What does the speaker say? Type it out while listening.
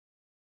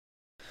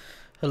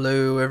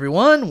Hello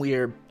everyone, we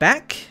are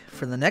back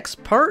for the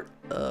next part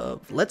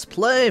of Let's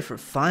Play for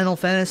Final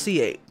Fantasy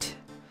VIII.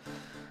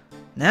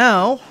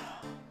 Now,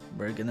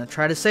 we're gonna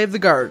try to save the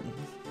garden.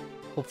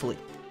 Hopefully.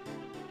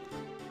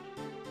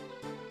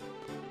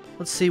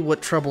 Let's see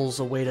what troubles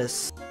await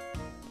us.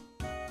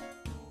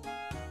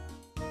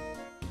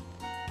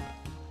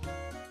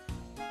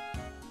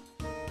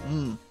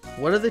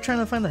 What are they trying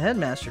to find the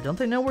headmaster? Don't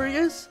they know where he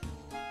is?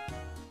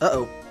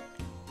 Uh-oh.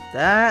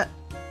 That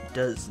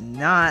does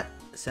not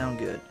sound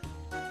good.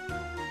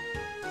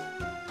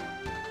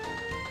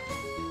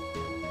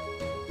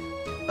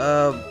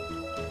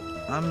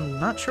 I'm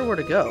not sure where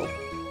to go.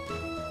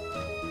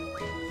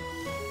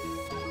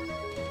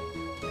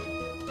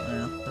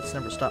 Well, that's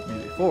never stopped me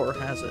before,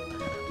 has it?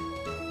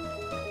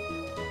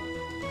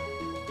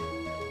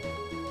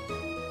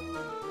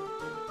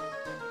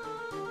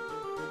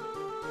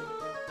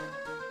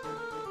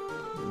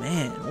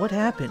 Man, what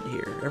happened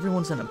here?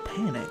 Everyone's in a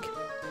panic.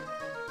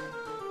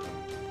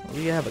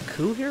 We have a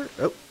coup here?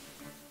 Oh.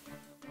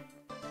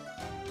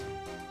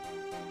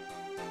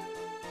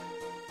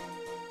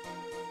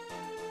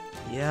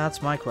 Yeah,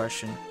 that's my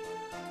question.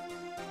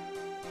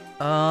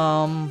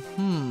 I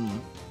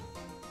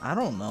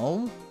don't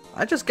know.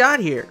 I just got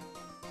here.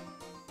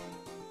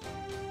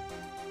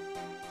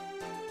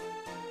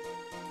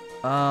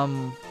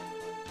 I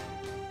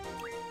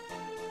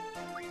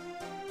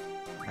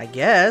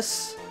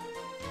guess.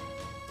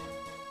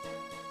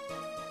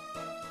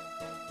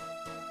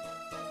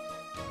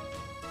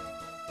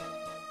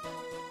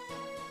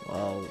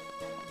 Well,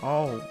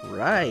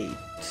 alright.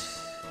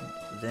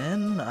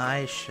 Then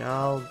I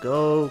shall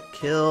go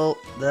kill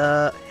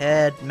the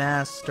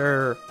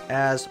headmaster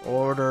as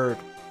ordered.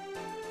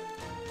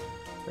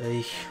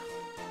 I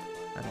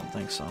don't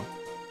think so.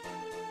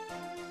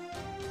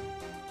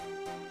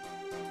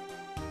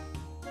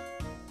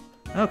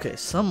 Okay,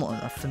 someone,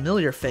 a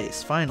familiar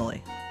face,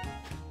 finally.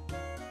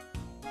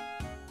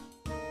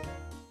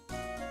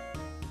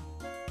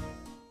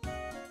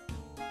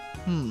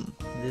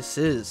 This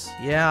is,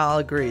 yeah, I'll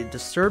agree.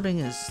 Disturbing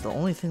is the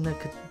only thing that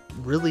could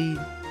really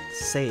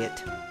say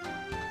it.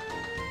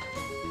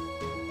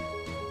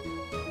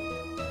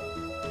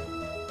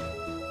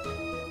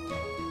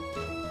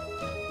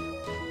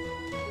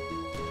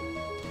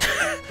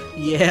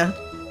 Yeah,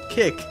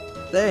 kick.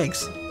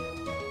 Thanks.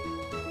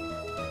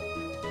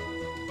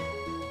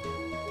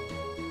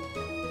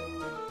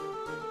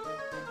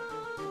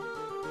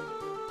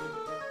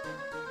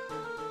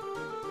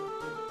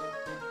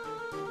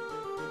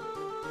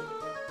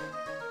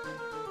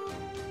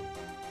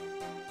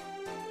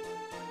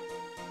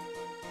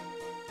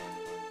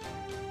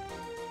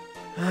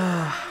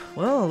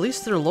 Well, at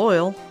least they're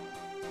loyal.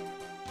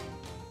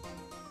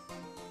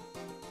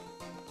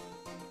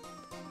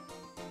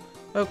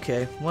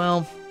 Okay,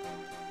 well,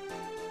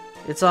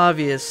 it's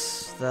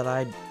obvious that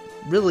I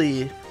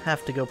really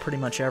have to go pretty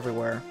much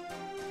everywhere.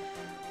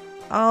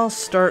 I'll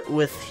start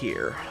with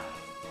here.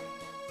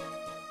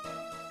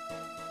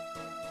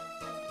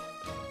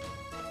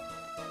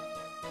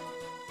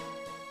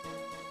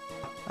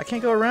 I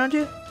can't go around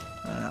you?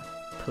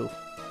 Pooh.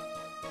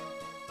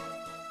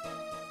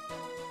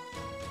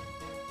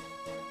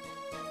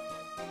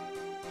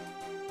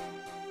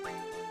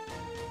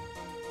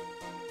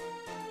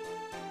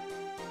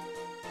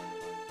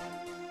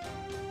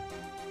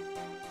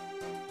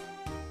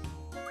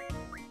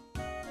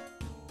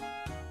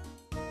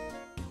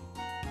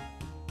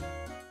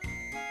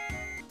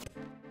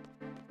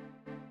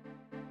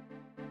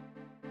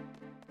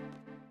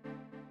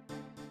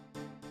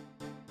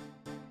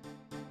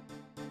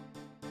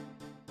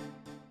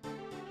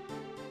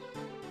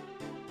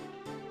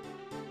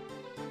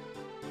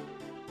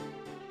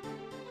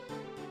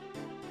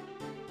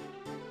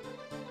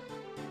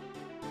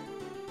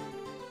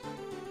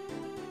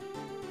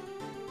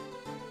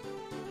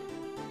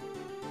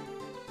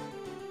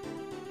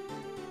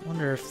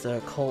 Wonder if the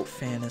occult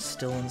fan is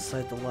still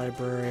inside the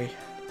library.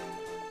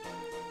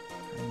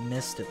 I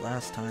missed it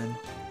last time.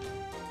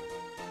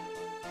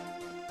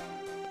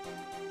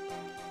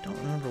 Don't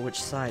remember which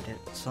side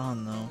it's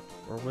on though,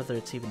 or whether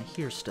it's even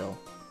here still.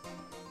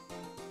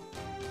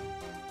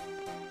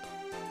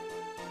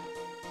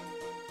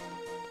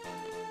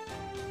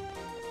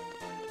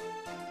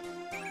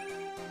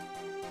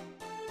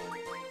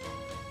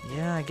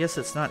 Yeah, I guess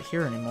it's not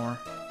here anymore.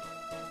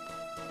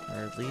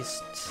 Or at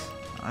least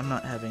I'm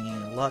not having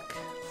any luck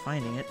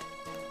finding it.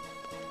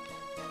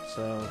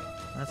 So,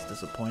 that's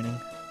disappointing.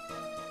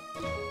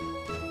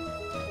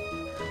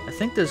 I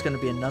think there's going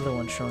to be another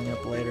one showing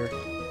up later,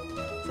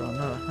 though I'm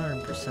not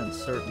 100%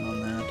 certain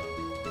on that.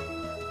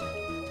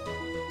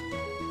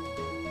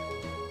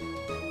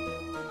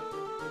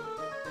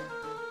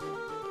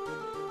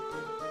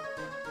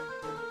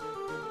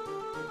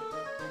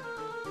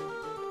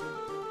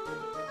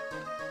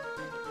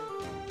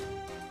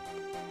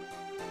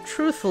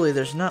 Truthfully,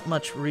 there's not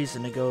much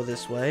reason to go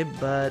this way,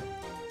 but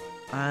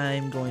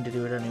I'm going to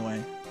do it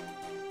anyway.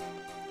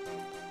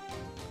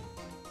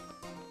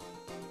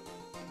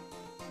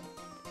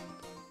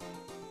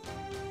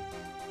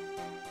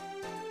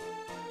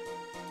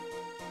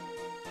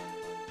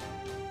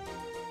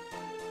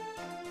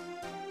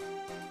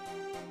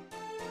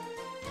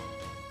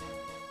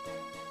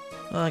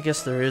 Well, I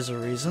guess there is a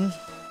reason.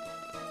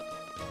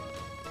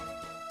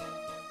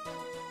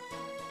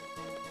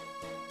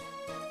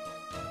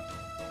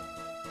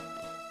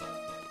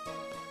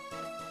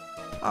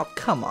 Oh,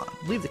 come on.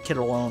 Leave the kid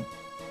alone.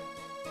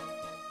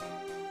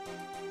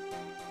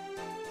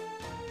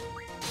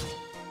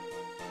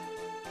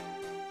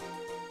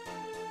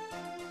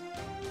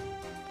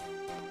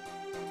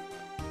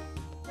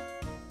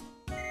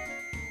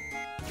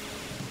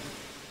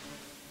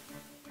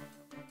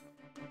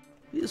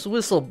 These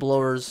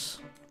whistleblowers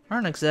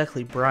aren't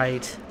exactly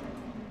bright.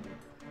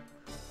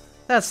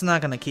 That's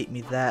not gonna keep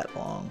me that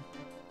long.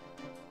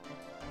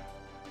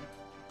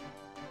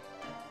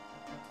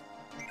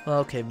 Well,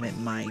 okay, it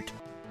might.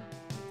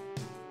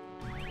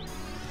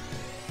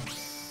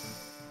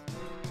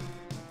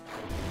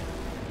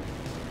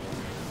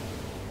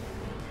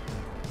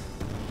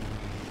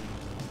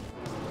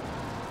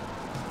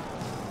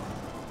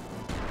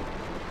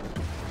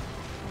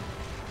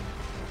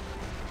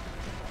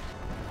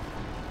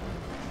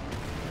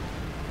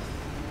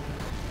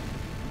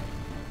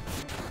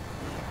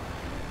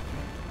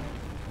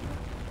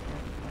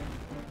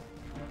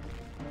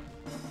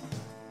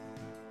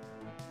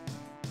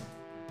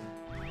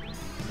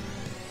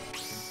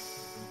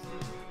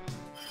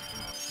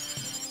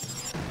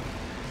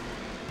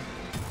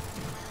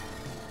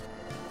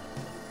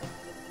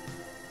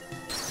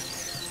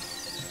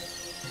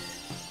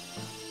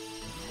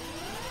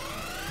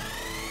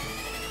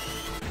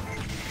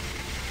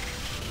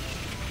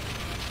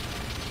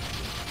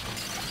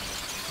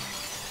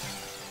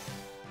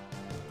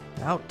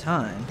 About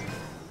time.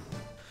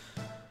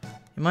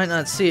 You might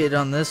not see it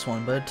on this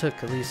one, but it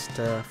took at least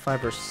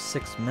 5 or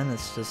 6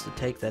 minutes just to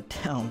take that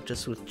down,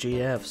 just with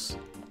GFs.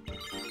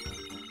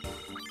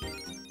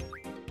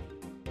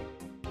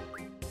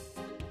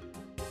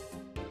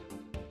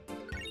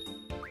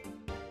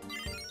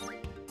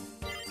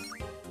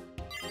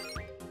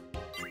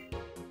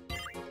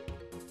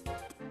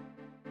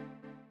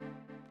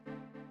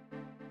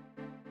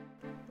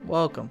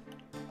 Welcome.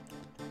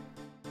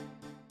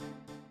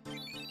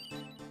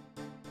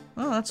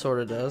 Oh, that sort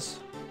of does.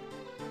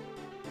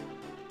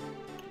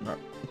 No,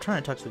 I'm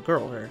trying to talk to the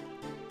girl here.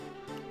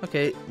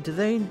 Okay, do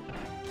they...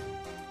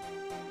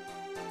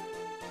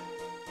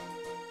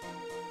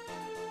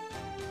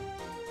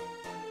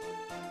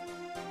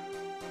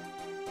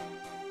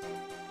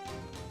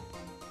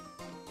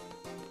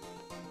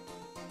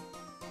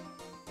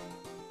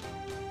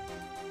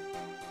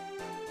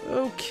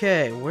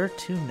 Okay, where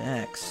to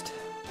next?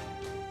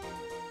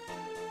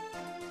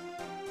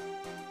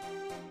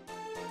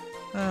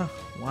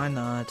 Why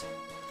not?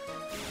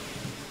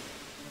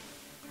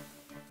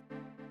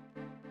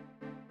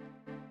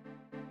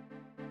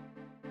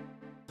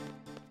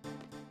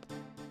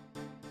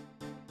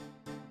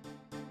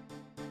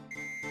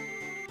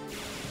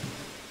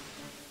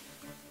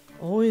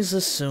 Always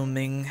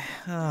assuming.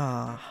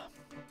 Ah,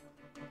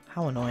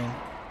 how annoying.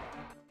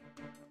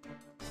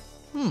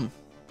 Haven't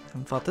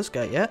fought this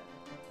guy yet.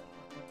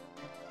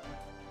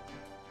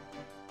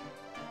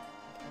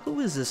 Who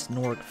is this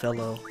Norg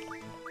fellow?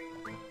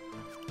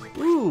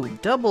 Ooh,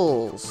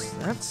 doubles!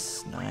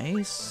 That's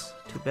nice.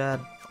 Too bad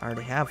I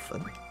already have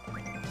them.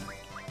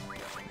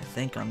 I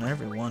think on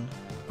everyone.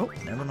 Oh,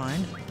 never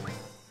mind.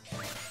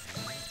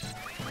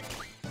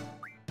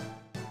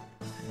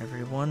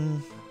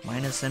 Everyone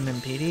minus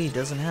MMPD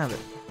doesn't have it.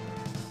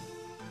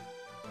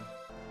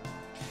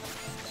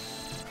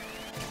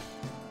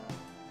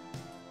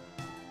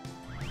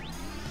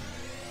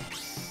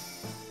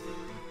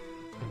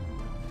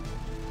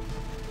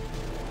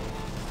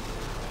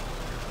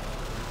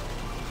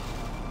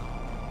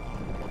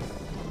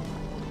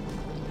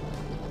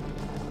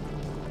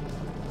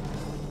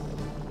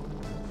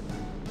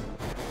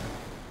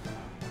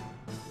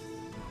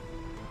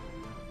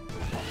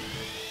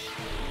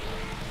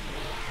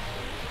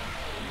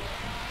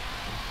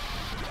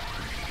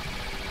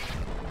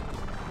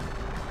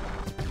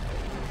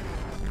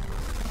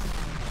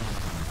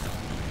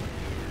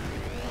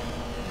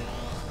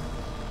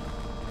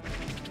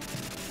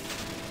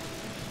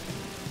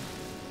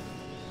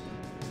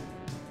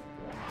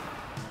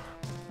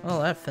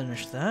 Well, that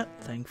finished that,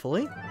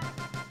 thankfully.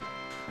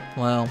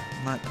 Well,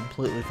 not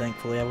completely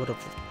thankfully. I would have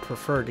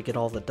preferred to get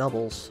all the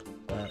doubles,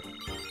 but...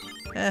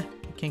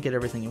 you can't get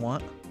everything you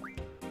want.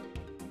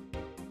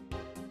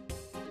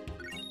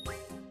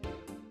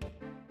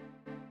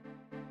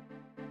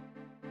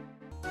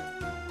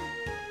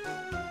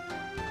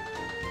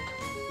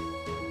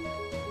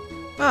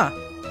 Ah!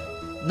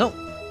 Nope.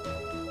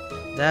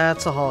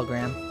 That's a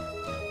hologram.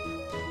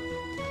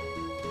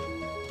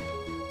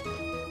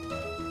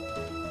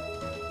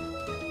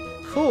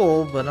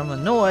 Cool, but I'm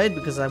annoyed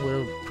because I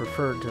would have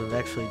preferred to have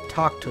actually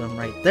talked to him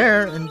right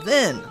there and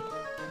then.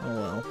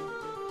 Oh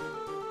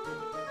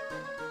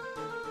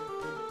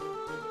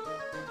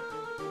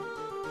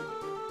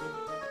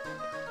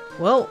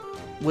well. Well,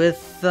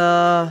 with,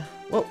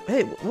 well,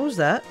 hey, what was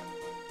that?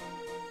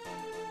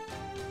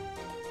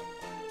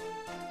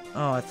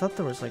 Oh, I thought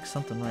there was like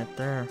something right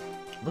there.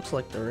 Looks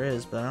like there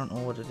is, but I don't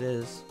know what it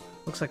is.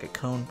 Looks like a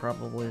cone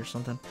probably or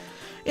something.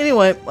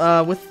 Anyway,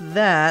 with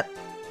that,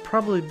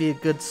 probably be a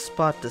good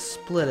spot to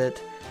split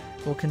it.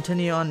 We'll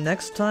continue on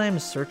next time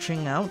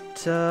searching out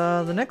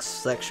the next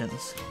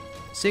sections.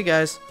 See you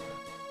guys.